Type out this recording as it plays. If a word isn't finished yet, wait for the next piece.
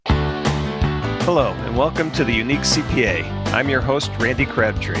Hello, and welcome to the Unique CPA. I'm your host, Randy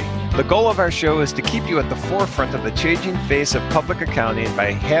Crabtree. The goal of our show is to keep you at the forefront of the changing face of public accounting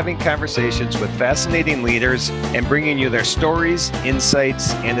by having conversations with fascinating leaders and bringing you their stories,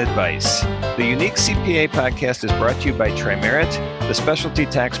 insights, and advice. The Unique CPA podcast is brought to you by Trimerit, the specialty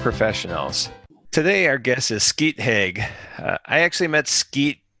tax professionals. Today, our guest is Skeet Haig. I actually met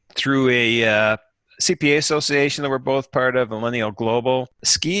Skeet through a CPA association that we're both part of, Millennial Global.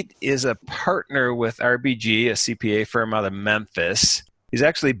 Skeet is a partner with RBG, a CPA firm out of Memphis. He's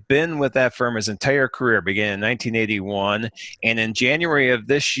actually been with that firm his entire career, began in 1981, and in January of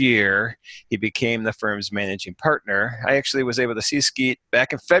this year, he became the firm's managing partner. I actually was able to see Skeet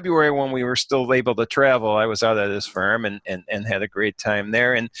back in February when we were still able to travel. I was out at his firm and had a great time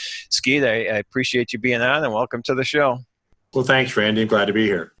there. And Skeet, I appreciate you being on, and welcome to the show. Well, thanks, Randy. I'm glad to be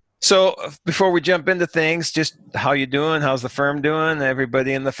here. So before we jump into things, just how you doing? How's the firm doing?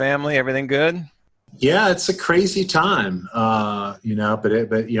 Everybody in the family, everything good? Yeah, it's a crazy time, but I'm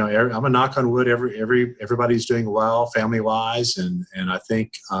a knock on wood. Everybody's doing well, family wise, and I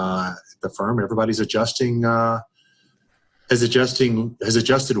think the firm, everybody's has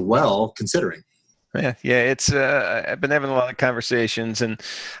adjusted well considering. Yeah. It's I've been having a lot of conversations, and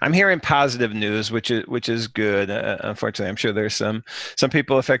I'm hearing positive news, which is good. Unfortunately, I'm sure there's some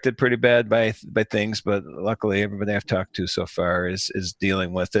people affected pretty bad by things, but luckily, everybody I've talked to so far is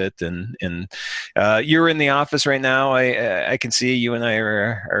dealing with it. And you're in the office right now. I can see you and I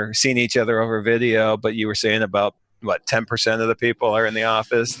are seeing each other over video, but you were saying about what 10% of the people are in the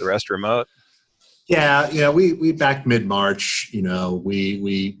office, the rest remote. Yeah, we back mid-March.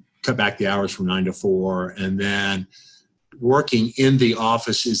 We cut back the hours from 9 to 4, and then working in the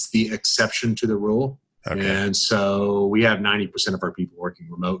office is the exception to the rule. Okay. And so we have 90% of our people working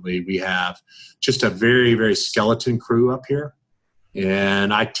remotely. We have just a very, very skeleton crew up here.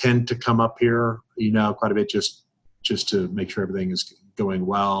 And I tend to come up here, quite a bit just to make sure everything is going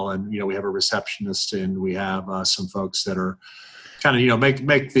well. And, we have a receptionist, and we have some folks that are kind of,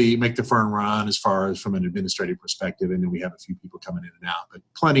 make the firm run as far as from an administrative perspective. And then we have a few people coming in and out, but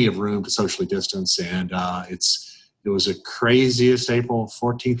plenty of room to socially distance. And it was the craziest April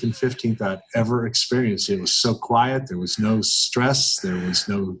 14th and 15th I've ever experienced. It was so quiet. There was no stress. There was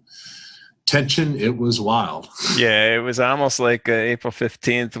no tension. It was wild. Yeah, it was almost like April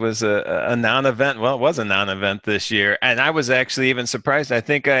 15th was a non-event. Well, it was a non-event this year. And I was actually even surprised. I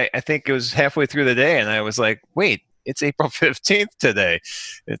think it was halfway through the day, and I was like, wait, it's April 15th today.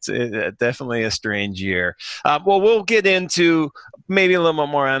 It's definitely a strange year. Well, we'll get into maybe a little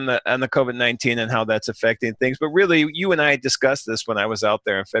bit more on the COVID-19 and how that's affecting things. But really, you and I discussed this when I was out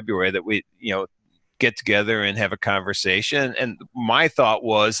there in February, that we, get together and have a conversation. And my thought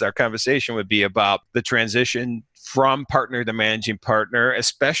was our conversation would be about the transition from partner to managing partner,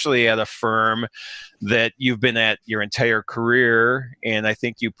 especially at a firm that you've been at your entire career. And I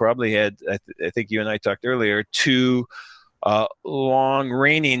think you probably had, I think you and I talked earlier, two long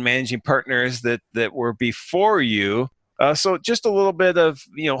reigning managing partners that were before you. So just a little bit of,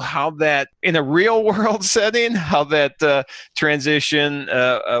 how that in a real world setting, how that transition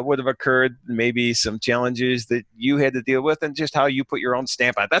would have occurred, maybe some challenges that you had to deal with, and just how you put your own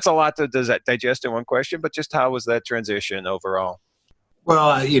stamp on it. That's a lot to digest in one question, but just how was that transition overall?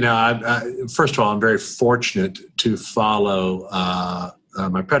 Well, first of all, I'm very fortunate to follow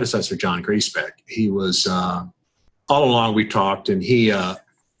my predecessor, John Griesbeck. He was, all along we talked, and he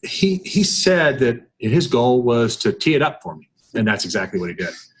said that his goal was to tee it up for me, and that's exactly what he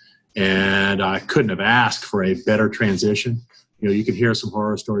did. And I couldn't have asked for a better transition. You can hear some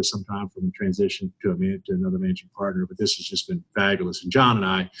horror stories sometimes from the transition to another managing partner, but this has just been fabulous. And John and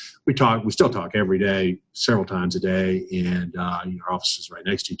I, we still talk every day, several times a day, and our offices right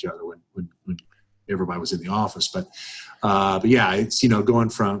next to each other when everybody was in the office. But yeah, it's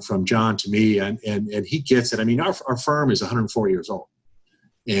going from John to me, and he gets it. I mean, our firm is 104 years old.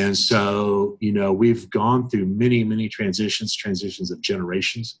 And so, we've gone through many, many transitions of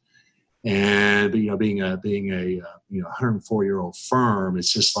generations. And, being a 104-year-old firm,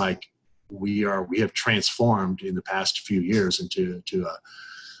 it's just like we have transformed in the past few years into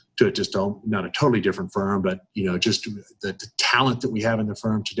just not a totally different firm, but, just the talent that we have in the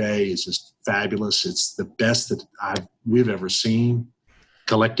firm today is just fabulous. It's the best that we've ever seen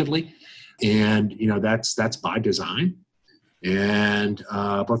collectively. And, that's by design. And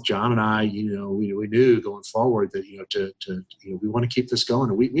both John and I, we knew going forward that we want to keep this going.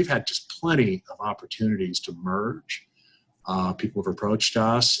 And we've had just plenty of opportunities to merge. People have approached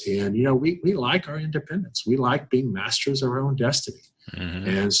us, and we like our independence. We like being masters of our own destiny.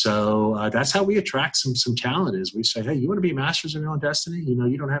 And so that's how we attract some talent. Is we say, hey, you want to be masters of your own destiny?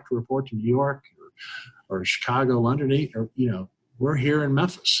 You don't have to report to New York or Chicago, London, or we're here in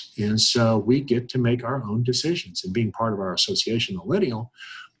Memphis, and so we get to make our own decisions. And being part of our association, Millennial,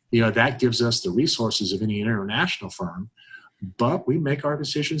 that gives us the resources of any international firm, but we make our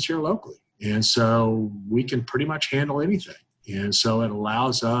decisions here locally, and so we can pretty much handle anything. And so it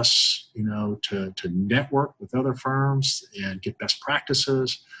allows us, to network with other firms and get best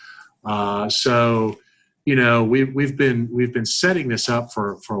practices. We've been setting this up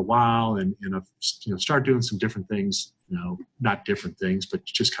for a while, and started doing some different things. Not different things, but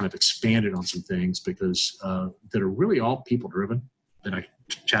just kind of expanded on some things because that are really all people driven. And I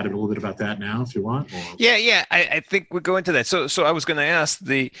chatted a little bit about that now, if you want. Yeah. I think we'll go into that. So I was going to ask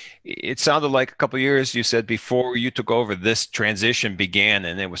it sounded like a couple of years, you said, before you took over, this transition began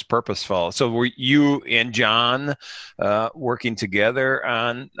and it was purposeful. So were you and John working together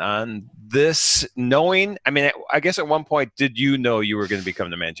on this, knowing, I guess at one point, did you know you were going to become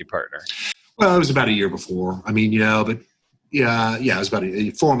the managing partner? Well, it was about a year before. But yeah, it was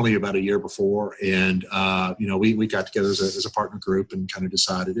formally about a year before, and we got together as a partner group and kind of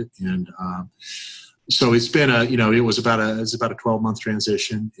decided it, and so it's been it was about a 12-month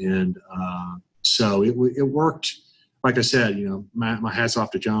transition, and so it worked. Like I said, my hat's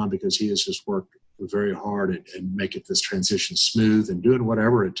off to John, because he has just worked very hard at making this transition smooth and doing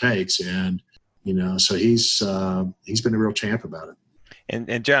whatever it takes, and so he's been a real champ about it.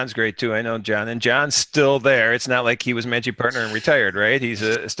 And John's great too. I know John, and John's still there. It's not like he was managing partner and retired, right? He's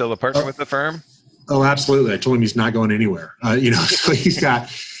still a partner with the firm. Oh, absolutely. I told him he's not going anywhere. So he's got,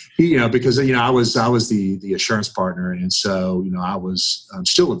 because I was the assurance partner, and so I'm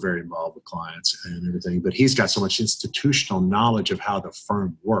still very involved with clients and everything. But he's got so much institutional knowledge of how the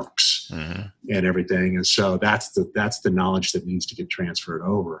firm works and everything, and so that's the knowledge that needs to get transferred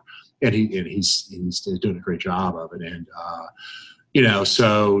over. And he's doing a great job of it, and.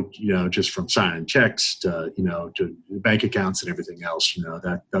 Just from signing checks to bank accounts and everything else,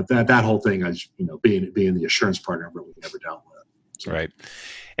 that whole thing, being the assurance partner, I've really never dealt with. So. Right.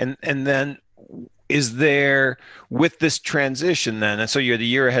 And then is there, with this transition then, and so you had a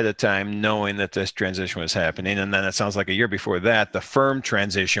year ahead of time knowing that this transition was happening, and then it sounds like a year before that, the firm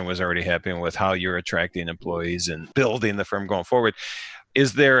transition was already happening with how you're attracting employees and building the firm going forward.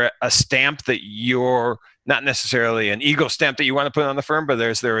 Is there a stamp that you're, not necessarily an ego stamp that you want to put on the firm, but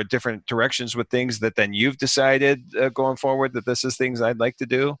there are different directions with things that then you've decided going forward that this is things I'd like to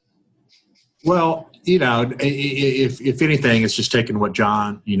do? Well, if anything, it's just taking what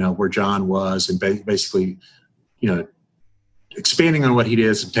John, where John was, and basically, expanding on what he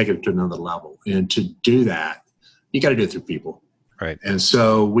did and taking it to another level. And to do that, you got to do it through people. Right. And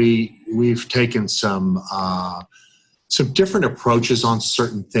so we've taken some different approaches on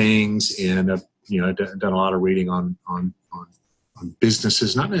certain things, and done a lot of reading on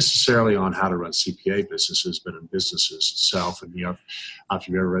businesses, not necessarily on how to run CPA businesses, but in businesses itself. And if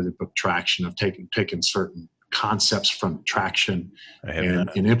you've ever read the book Traction, I've taken certain concepts from Traction and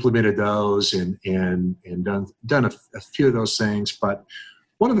implemented those and done a few of those things. But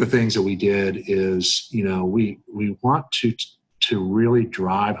one of the things that we did is, we want to really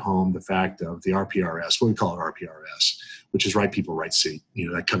drive home the fact of the RPRS, what we call it RPRS, which is Right People, Right Seat.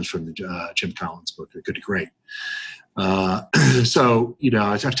 That comes from the Jim Collins book, Good to Great. So,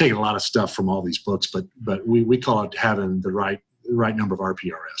 I've taken a lot of stuff from all these books, but we call it having the right number of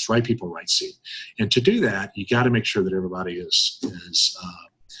RPRS, Right People, Right Seat. And to do that, you got to make sure that everybody is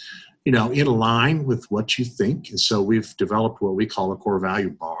in line with what you think. And so we've developed what we call a core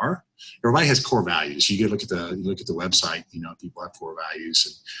value bar. Everybody has core values. You look at the website, people have core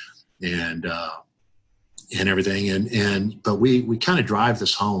values and everything. But we kind of drive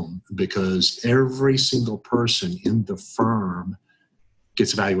this home because every single person in the firm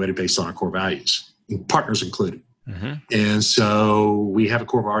gets evaluated based on our core values, partners included. Mm-hmm. And so we have a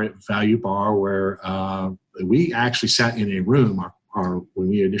core value bar where we actually sat in a room. When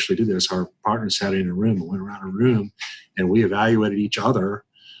we initially did this, our partners sat in a room and went around a room, and we evaluated each other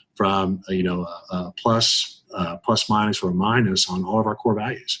from a plus, minus, or a minus on all of our core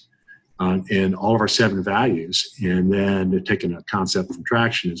values, and all of our 7 values. And then taking a concept from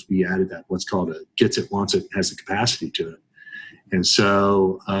Traction is we added that what's called a gets it, wants it, has the capacity to it. And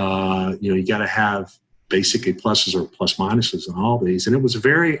so you got to have basically pluses or plus minuses on all these. And it was a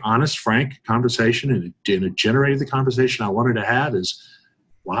very honest, frank conversation, and it generated the conversation I wanted to have is,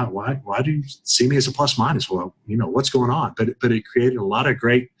 why do you see me as a plus minus? Well, what's going on? But it created a lot of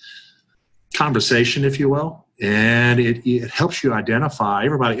great conversation, if you will. And it helps you identify,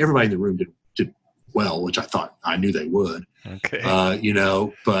 everybody in the room did well, which I knew they would. Okay.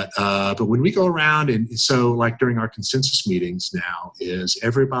 But when we go around, and so like during our consensus meetings now, is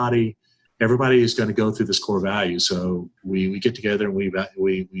everybody is going to go through this core value. So we get together and we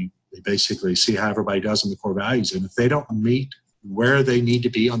basically see how everybody does on the core values, and if they don't meet where they need to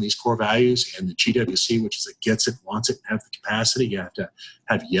be on these core values, and the GWC, which is it gets it, wants it, and have the capacity, you have to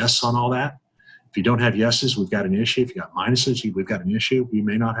have yes on all that. If you don't have yeses, we've got an issue. If you got minuses, we've got an issue. We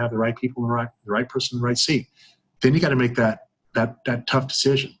may not have the right people in the right person in the right seat. Then you got to make that tough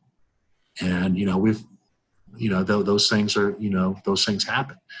decision. And those things are those things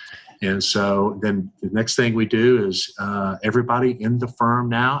happen. And so then the next thing we do is everybody in the firm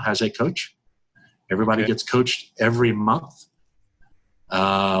now has a coach. Everybody gets coached every month.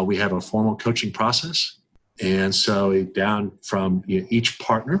 We have a formal coaching process. And so down from each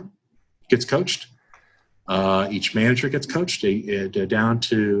partner gets coached. Each manager gets coached. Down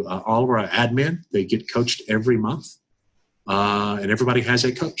to all of our admin, they get coached every month. And everybody has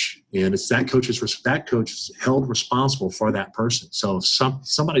a coach. And it's that coach is held responsible for that person. So if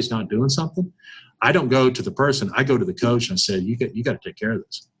somebody's not doing something, I don't go to the person. I go to the coach and say, you got to take care of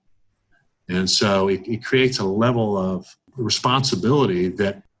this. And so it creates a level of responsibility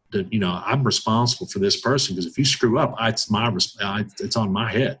that I'm responsible for this person, because if you screw up, it's on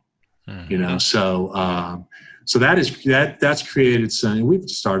my head. Mm-hmm. So that's created some. We've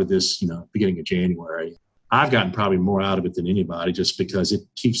started this, beginning of January. I've gotten probably more out of it than anybody, just because it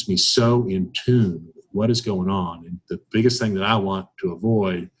keeps me so in tune with what is going on. And the biggest thing that I want to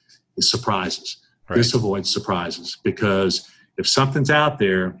avoid is surprises. Right. This avoids surprises, because if something's out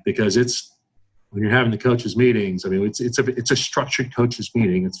there, because when you're having the coaches meetings, I mean, it's a structured coaches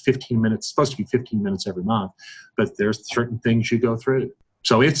meeting. It's 15 minutes, supposed to be 15 minutes every month, but there's certain things you go through.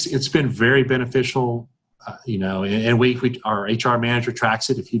 So it's been very beneficial, and our HR manager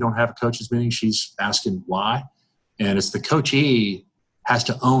tracks it. If you don't have a coaches meeting, she's asking why. And it's the coachee has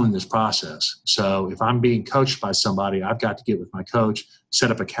to own this process. So if I'm being coached by somebody, I've got to get with my coach,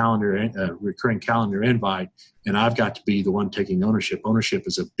 set up a recurring calendar invite, and I've got to be the one taking ownership. Ownership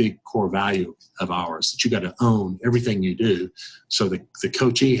is a big core value of ours, that you got to own everything you do. So the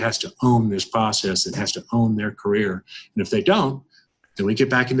coachee has to own this process and has to own their career. And if they don't, then we get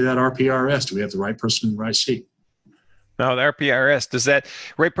back into that RPRS. Do we have the right person in the right seat? No, the RPRS, does that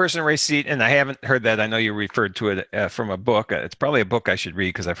right person, right seat? And I haven't heard that. I know you referred to it from a book. It's probably a book I should read,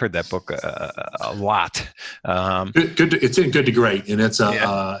 because I've heard that book a lot. Good. It's in Good to Great, and it's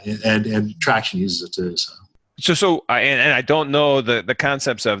and Traction uses it too. So I don't know the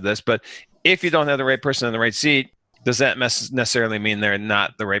concepts of this, but if you don't have the right person in the right seat, does that necessarily mean they're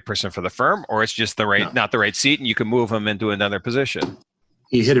not the right person for the firm, or it's just not the right seat, and you can move them into another position?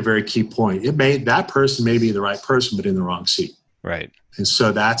 You hit a very key point. That person may be the right person, but in the wrong seat. Right. And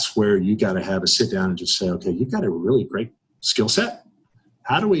so that's where you got to have a sit down and just say, okay, you've got a really great skill set.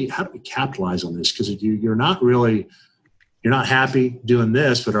 How do we capitalize on this? Because you're not happy doing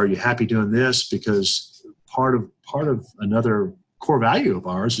this, but are you happy doing this? Because part of another core value of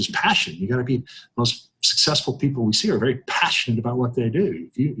ours is passion. You got to be the most successful people we see are very passionate about what they do.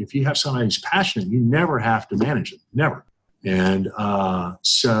 If you have somebody who's passionate, you never have to manage them, never. And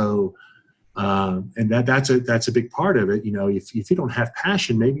that's a big part of it. If you don't have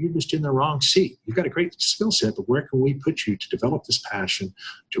passion, maybe you're just in the wrong seat. You've got a great skill set, but where can we put you to develop this passion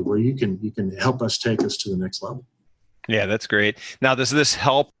to where you can help us take us to the next level? Yeah, that's great. Now, does this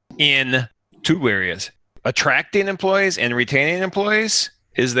help in two areas: attracting employees and retaining employees?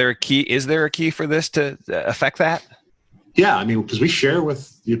 Is there a key for this to affect that? Yeah, I mean, because we share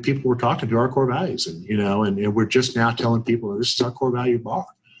with the people we're talking to our core values, and we're just now telling people this is our core value bar.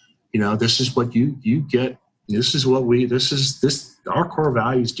 This is what you get. This is our core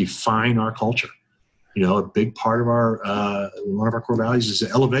values define our culture. A big part of one of our core values is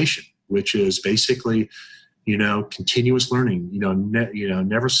elevation, which is basically, continuous learning.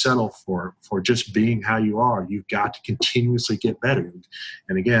 Never settle for just being how you are. You've got to continuously get better.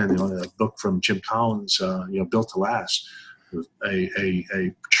 And again, a book from Jim Collins, Built to Last.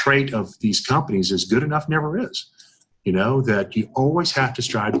 A trait of these companies is good enough never is. That you always have to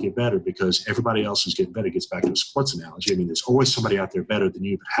strive to get better, because everybody else is getting better. It gets back to a sports analogy. I mean, there's always somebody out there better than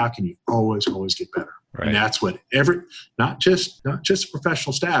you, but how can you always get better? Right. And that's what not just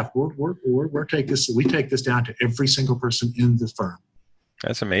professional staff. We take this down to every single person in the firm.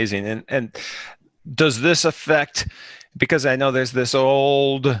 That's amazing. And does this affect? Because I know there's this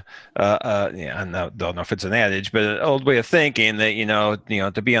old, I don't know if it's an adage, but an old way of thinking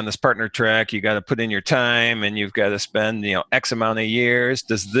that, to be on this partner track, you got to put in your time and you've got to spend, X amount of years.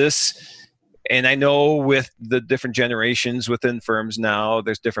 Does this And I know with the different generations within firms now,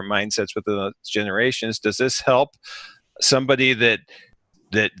 there's different mindsets within the generations. Does this help somebody that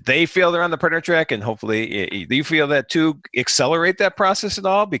they feel they're on the partner track, and hopefully do you feel that too, accelerate that process at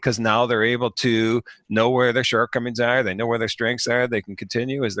all, because now they're able to know where their shortcomings are, they know where their strengths are, they can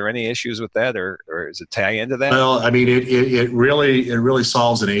continue? Is there any issues with that, or is it tie into that? Well, I mean, it really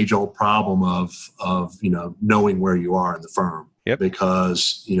solves an age-old problem of knowing where you are in the firm. Yep.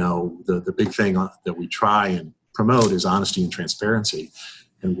 Because the big thing that we try and promote is honesty and transparency,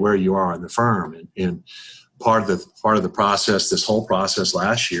 and where you are in the firm. And part of the process, this whole process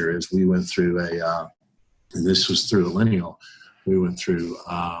last year, is we went through and this was through Lineal, we went through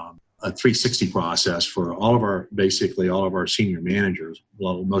a 360 process for all of our senior managers.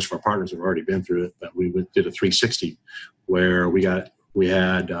 Well, most of our partners have already been through it, but we did a 360 where we had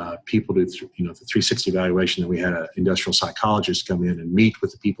people do the 360 evaluation, and we had an industrial psychologist come in and meet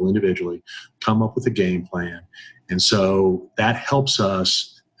with the people individually, come up with a game plan. And so that helps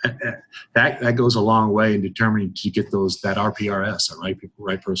us. That goes a long way in determining to get that RPRS, the right people,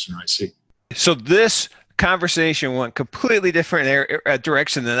 right person, right seat. So this conversation went completely different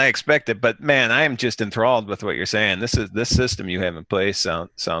direction than I expected, but man, I am just enthralled with what you're saying. This system you have in place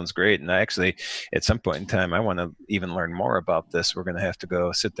sounds great, and I actually, at some point in time, I want to even learn more about this. We're going to have to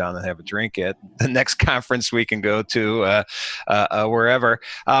go sit down and have a drink at the next conference we can go to, wherever.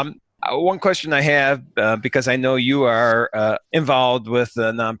 One question I have, because I know you are involved with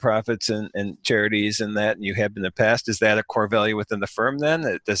nonprofits and charities and that, and you have been in the past, is that a core value within the firm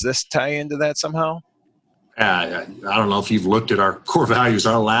then? Does this tie into that somehow? I don't know if you've looked at our core values.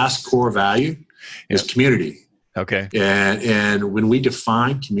 Our last core value is community. Okay. And when we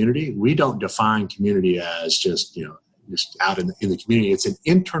define community, we don't define community as just out in the community. It's an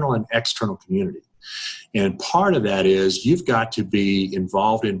internal and external community. And part of that is you've got to be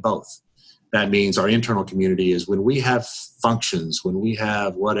involved in both. That means our internal community is when we have functions, when we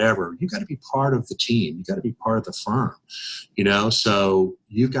have whatever, you got to be part of the team. You got to be part of the firm, so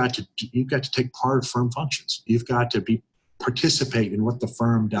you've got to take part of firm functions. You've got to participate in what the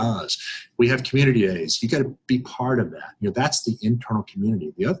firm does. We have community days. You got to be part of that. That's the internal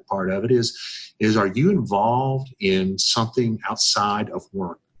community. The other part of it is are you involved in something outside of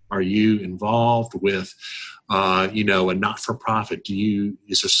work? Are you involved with, a not-for-profit?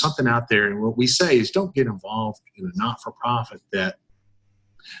 Is there something out there? And what we say is don't get involved in a not-for-profit that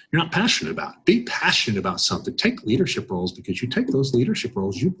you're not passionate about. Be passionate about something. Take leadership roles, because you take those leadership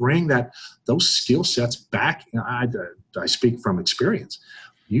roles, you bring those skill sets back. I speak from experience.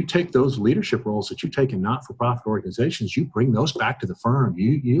 You take those leadership roles that you take in not-for-profit organizations, you bring those back to the firm.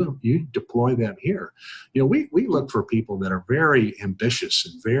 You deploy them here. We look for people that are very ambitious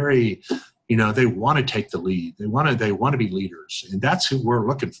and very, they want to take the lead. They want to be leaders, and that's who we're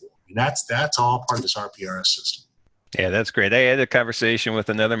looking for. And that's all part of this RPRS system. Yeah, that's great. I had a conversation with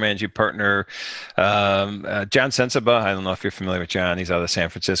another managing partner, John Sensabaugh. I don't know if you're familiar with John. He's out of the San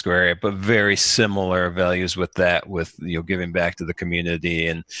Francisco area, but very similar values with that, with giving back to the community,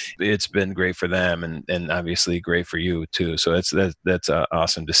 and it's been great for them, and obviously great for you too. So that's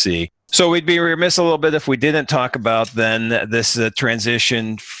awesome to see. So we'd be remiss a little bit if we didn't talk about then this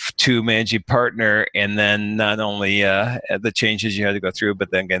transition to managing partner, and then not only the changes you had to go through,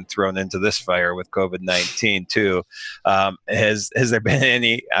 but then getting thrown into this fire with COVID-19 too. Has there been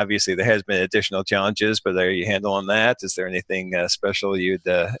any? Obviously, there has been additional challenges, but are you handling that? Is there anything special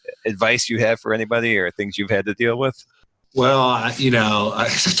advice you have for anybody, or things you've had to deal with? Well, I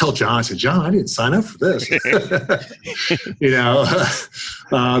told John, I said, John, I didn't sign up for this. But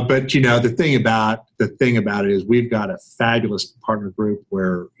the thing about it is we've got a fabulous partner group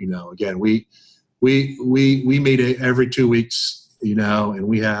where, again, we meet every 2 weeks, and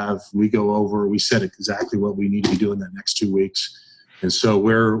we go over, we set exactly what we need to be doing that next 2 weeks. And so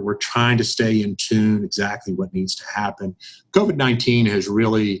we're trying to stay in tune exactly what needs to happen. COVID-19 has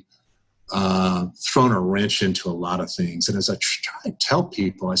really thrown a wrench into a lot of things. And as I try to tell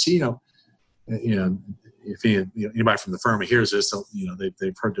people, I see, if anybody from the firm hears this,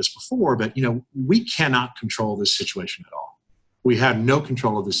 they've heard this before, but we cannot control this situation at all. We have no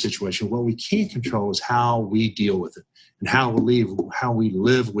control of this situation. What we can control is how we deal with it and how we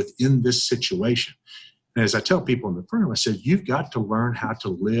live within this situation. And as I tell people in the firm, I said, you've got to learn how to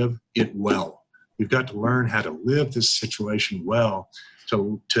live it well. You've got to learn how to live this situation well.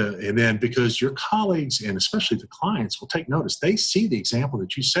 And then because your colleagues and especially the clients will take notice. They see the example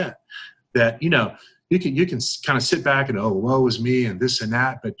that you set, that, you can kind of sit back and, oh, woe is me and this and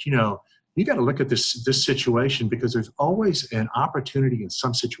that. But, you got to look at this situation, because there's always an opportunity in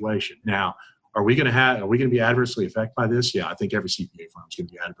some situation. Now, are we going to be adversely affected by this? Yeah, I think every CPA firm is going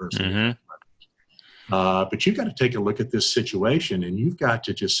to be adversely affected by it. But you've got to take a look at this situation, and you've got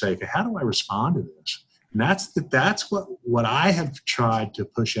to just say, okay, how do I respond to this? And that's what I have tried to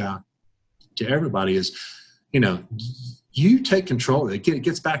push out to everybody is, you take control. It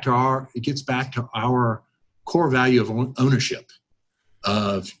gets back to our core value of ownership.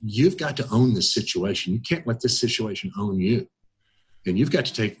 Of you've got to own this situation. You can't let this situation own you. And you've got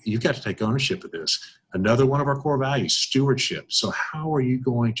to take ownership of this. Another one of our core values, stewardship. So how are you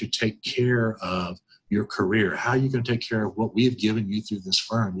going to take care of your career? How are you going to take care of what we have given you through this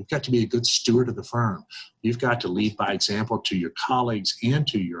firm? You've got to be a good steward of the firm. You've got to lead by example to your colleagues and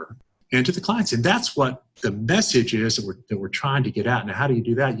to the clients. And that's what the message is that we're trying to get out. Now, how do you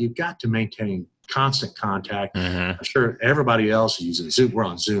do that? You've got to maintain constant contact. Mm-hmm. I'm sure everybody else is using Zoom. We're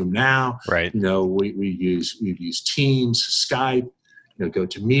on Zoom now. Right. We've used Teams, Skype,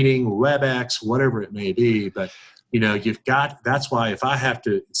 GoToMeeting, WebEx, whatever it may be. But that's why if I have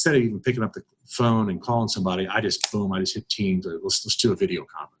to, instead of even picking up the phone and calling somebody, I just hit Teams. Let's do a video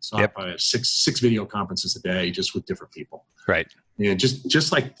conference. So I have six video conferences a day just with different people. Right. And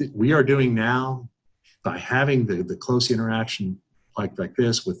just like we are doing now, by having the close interaction like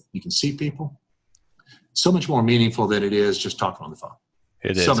this with, you can see people, so much more meaningful than it is just talking on the phone.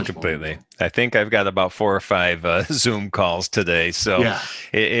 It is completely. I think I've got about 4 or 5 Zoom calls today. So yeah.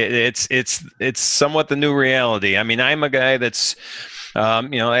 It's somewhat the new reality. I mean, I'm a guy that's, I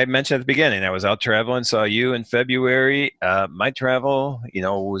mentioned at the beginning, I was out traveling, saw you in February. My travel,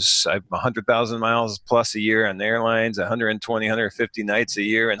 was 100,000 miles plus a year on airlines, 120, 150 nights a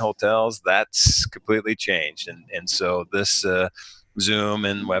year in hotels. That's completely changed. And so this Zoom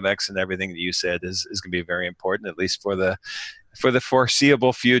and WebEx and everything that you said is going to be very important, at least for the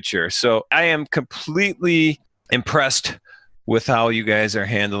foreseeable future. So I am completely impressed with how you guys are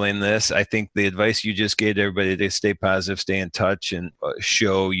handling this. I think the advice you just gave everybody to stay positive, stay in touch, and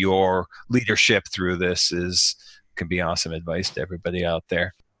show your leadership through this can be awesome advice to everybody out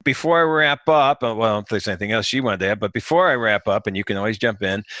there. Before I wrap up, if there's anything else you wanted to add, but before I wrap up, and you can always jump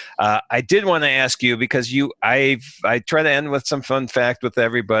in, I did want to ask you, because I try to end with some fun fact with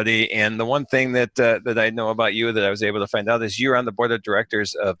everybody, and the one thing that I know about you that I was able to find out is you're on the board of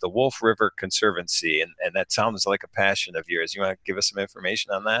directors of the Wolf River Conservancy, and that sounds like a passion of yours. You want to give us some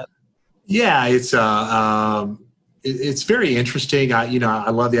information on that? Yeah, it's very interesting. I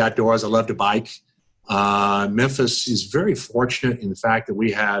love the outdoors. I love to bike. Memphis is very fortunate in the fact that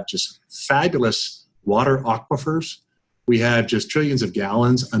we have just fabulous water aquifers. We have just trillions of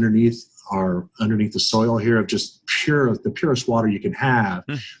gallons underneath the soil here of just the purest water you can have.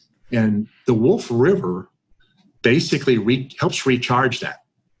 And the Wolf River basically helps recharge that.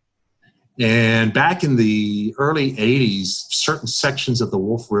 And back in the early 80s, certain sections of the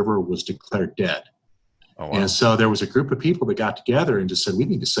Wolf River was declared dead. Oh, wow. And so there was a group of people that got together and just said, we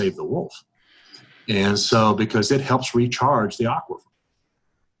need to save the wolf. And so, because it helps recharge the aquifer.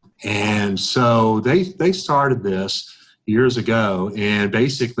 And so they started this years ago, and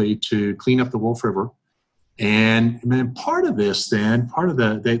basically to clean up the Wolf River. And then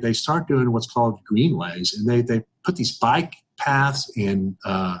they start doing what's called greenways, and they put these bike paths and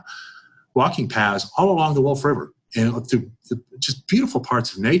walking paths all along the Wolf River, and through just beautiful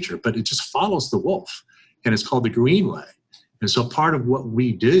parts of nature, but it just follows the wolf, and it's called the Greenway. And so part of what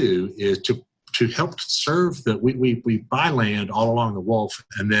we do is to help conserve we buy land all along the Wolf,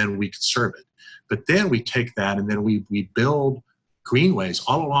 and then we conserve it. But then we take that and then we build greenways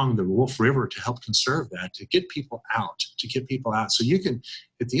all along the Wolf River to help conserve that, to get people out. So you can,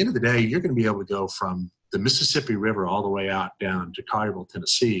 at the end of the day, you're going to be able to go from the Mississippi River all the way out down to Collierville,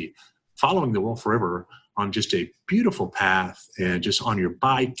 Tennessee, following the Wolf River on just a beautiful path, and just on your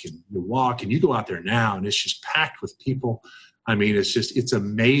bike and you walk, and you go out there now and it's just packed with people. I mean, it's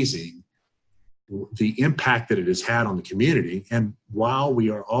amazing the impact that it has had on the community, and while we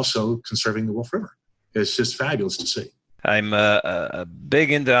are also conserving the Wolf River. It's just fabulous to see. I'm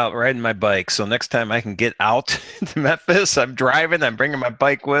big into out riding my bike, so next time I can get out to Memphis, I'm driving, I'm bringing my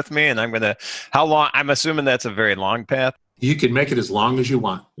bike with me, and how long? I'm assuming that's a very long path. You can make it as long as you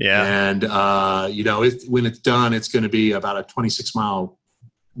want. Yeah. And, when it's done, it's going to be about a 26-mile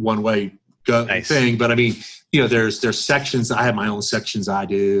one-way thing. But I mean, there's sections. I have my own sections I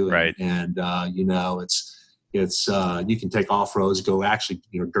do. Right. And it's you can take off-roads, go actually,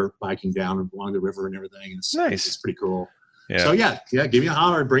 dirt biking down along the river and everything. It's nice. It's pretty cool. Yeah. So yeah, give me a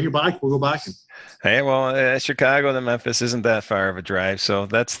holler and bring your bike. We'll go biking. Hey, well, Chicago to Memphis isn't that far of a drive. So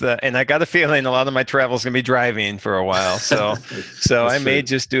and I got a feeling a lot of my travel is going to be driving for a while. So, I may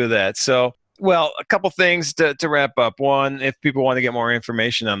just do that. So, a couple things to wrap up. One, if people want to get more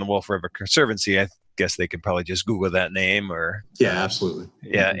information on the Wolf River Conservancy, guess they could probably just Google that name or. Yeah, absolutely.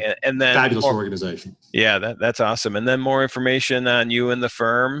 Yeah. And then fabulous organization. Yeah, that's awesome. And then more information on you and the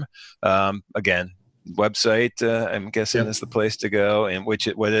firm. Again, website, I'm guessing is the place to go. And what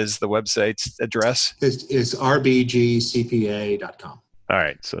is the website's address? It's rbgcpa.com. All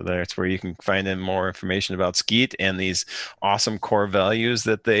right, so that's where you can find in more information about Skeet and these awesome core values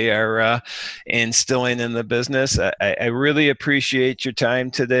that they are instilling in the business. I really appreciate your time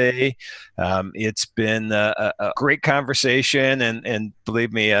today. It's been a great conversation, and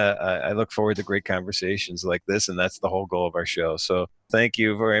believe me, I look forward to great conversations like this, and that's the whole goal of our show. So thank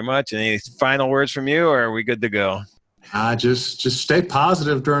you very much. Any final words from you, or are we good to go? Just stay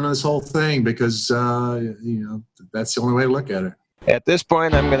positive during this whole thing, because that's the only way to look at it. At this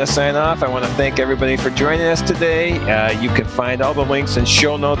point, I'm going to sign off. I want to thank everybody for joining us today. You can find all the links and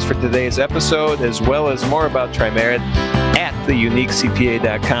show notes for today's episode, as well as more about Tri-Merit at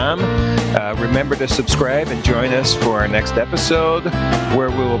theuniquecpa.com. Remember to subscribe and join us for our next episode, where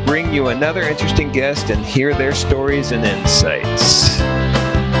we will bring you another interesting guest and hear their stories and insights.